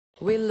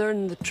We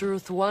learn the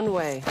truth one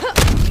way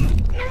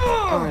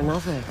or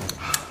another.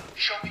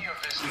 Show me your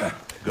visitor.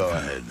 Go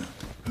ahead.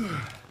 Well,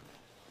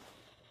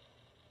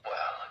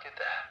 look at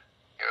that.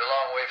 You're a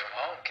long way from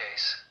home,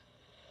 Case.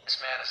 This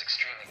man is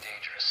extremely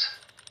dangerous.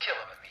 Kill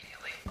him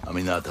immediately.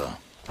 Aminata.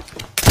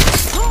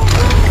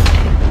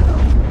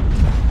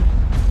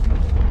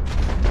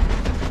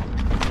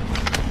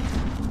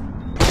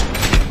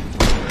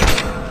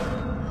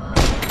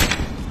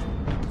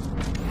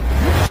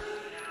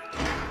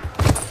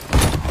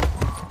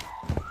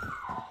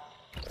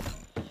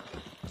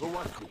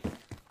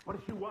 What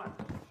does she want?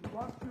 She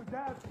wants you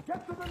dead.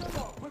 Get to the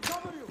limo. We'll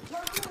cover you.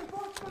 Send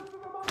reinforcements to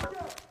the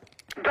mafia.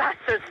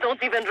 Bastards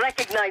don't even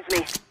recognize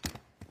me.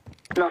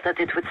 Not that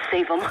it would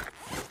save them.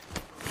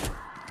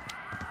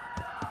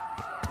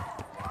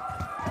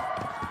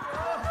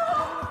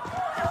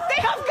 They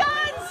have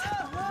guns!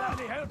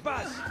 Somebody help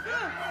us!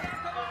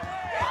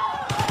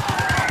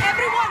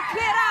 Everyone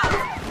clear out!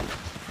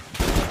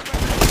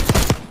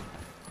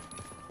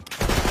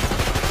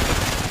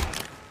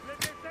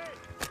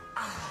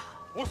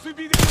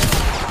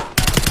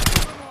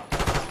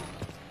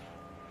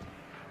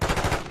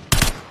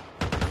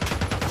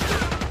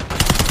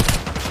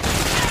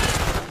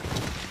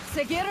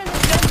 Segir and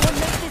his men won't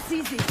make this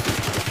easy.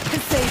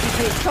 Kasabi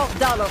pays top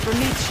dollar for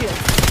meat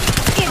shields.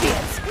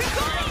 Idiots!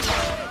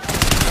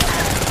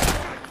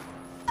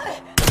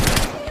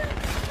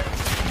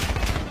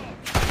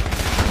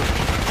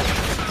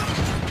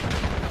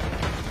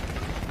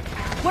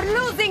 We're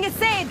losing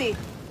Sadie!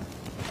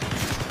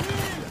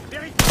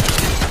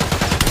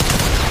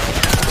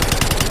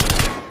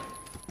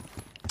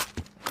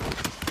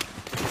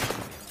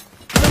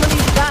 Some of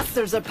these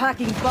bastards are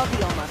packing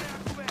body armor.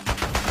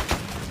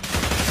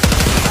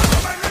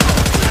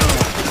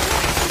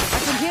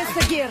 Here's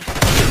Sagir.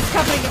 He's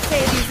covering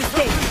Sadie's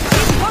escape.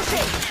 Keep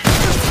pushing!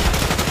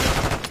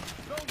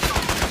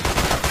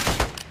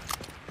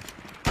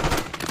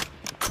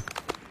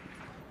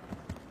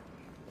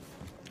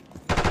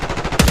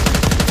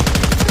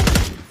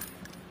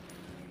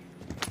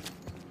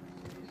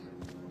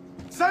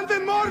 Send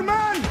in more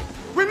men!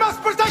 We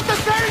must protect the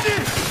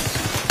Sadie!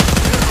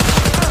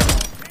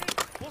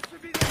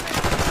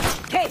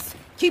 Case,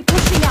 keep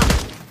pushing up.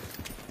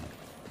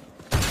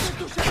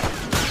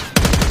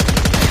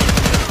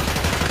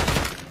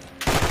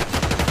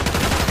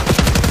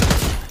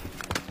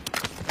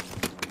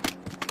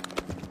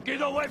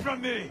 Get away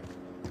from me!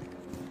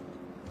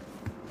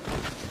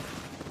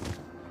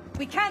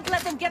 We can't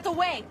let them get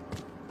away.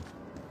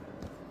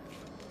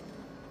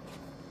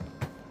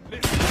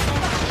 Take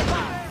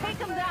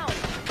them down.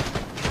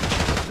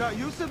 Is that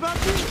you,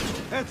 Sebastian?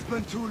 It's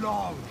been too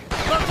long.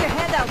 Poke your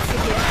head out,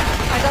 Sagir.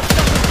 I got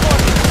something for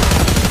you.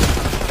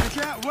 You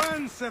can't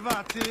win,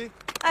 Sevati.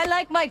 I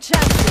like my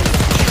chances.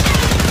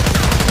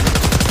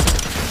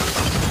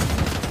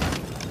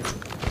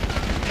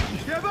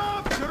 Give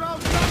up! You're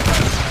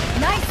outnumbered!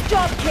 Nice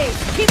job, Case.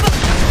 Keep up.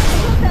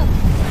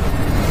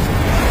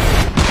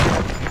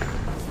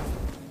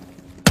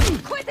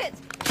 Quit it!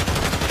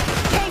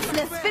 Case,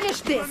 let's finish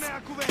this.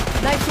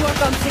 Nice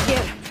work on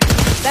Sagir.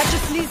 That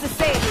just leaves the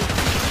Sadie.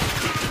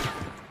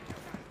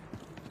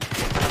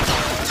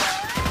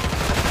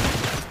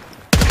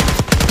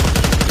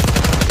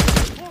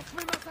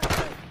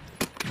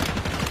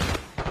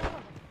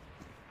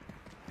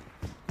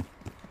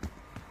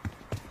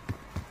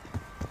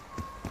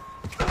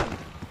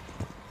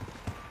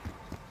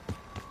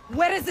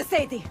 Where is the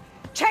Sadie?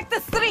 Check the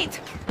street!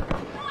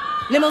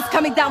 Limo's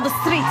coming down the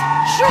street!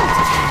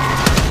 Shoot!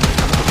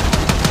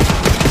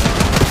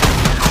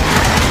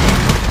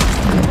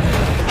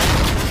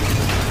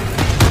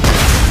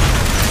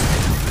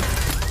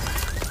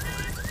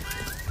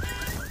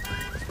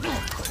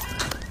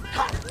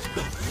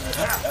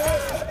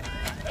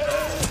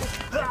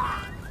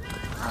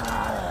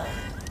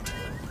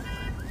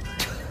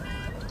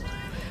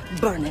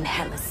 Burn in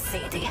hell,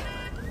 Sadie.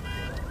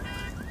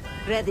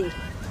 Ready.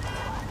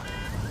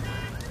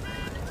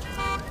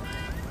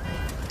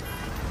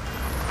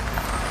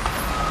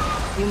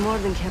 You more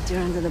than kept your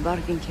end of the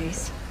bargain,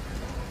 Case.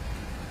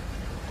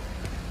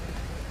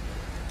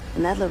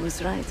 And Adler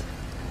was right.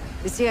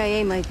 The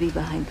CIA might be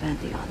behind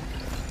Pantheon.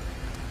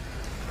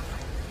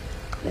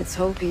 Let's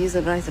hope he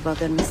isn't right about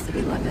that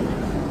mystery weapon.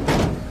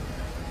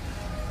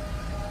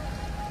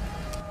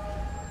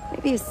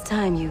 Maybe it's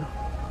time you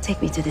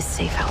take me to this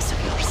safe house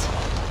of yours.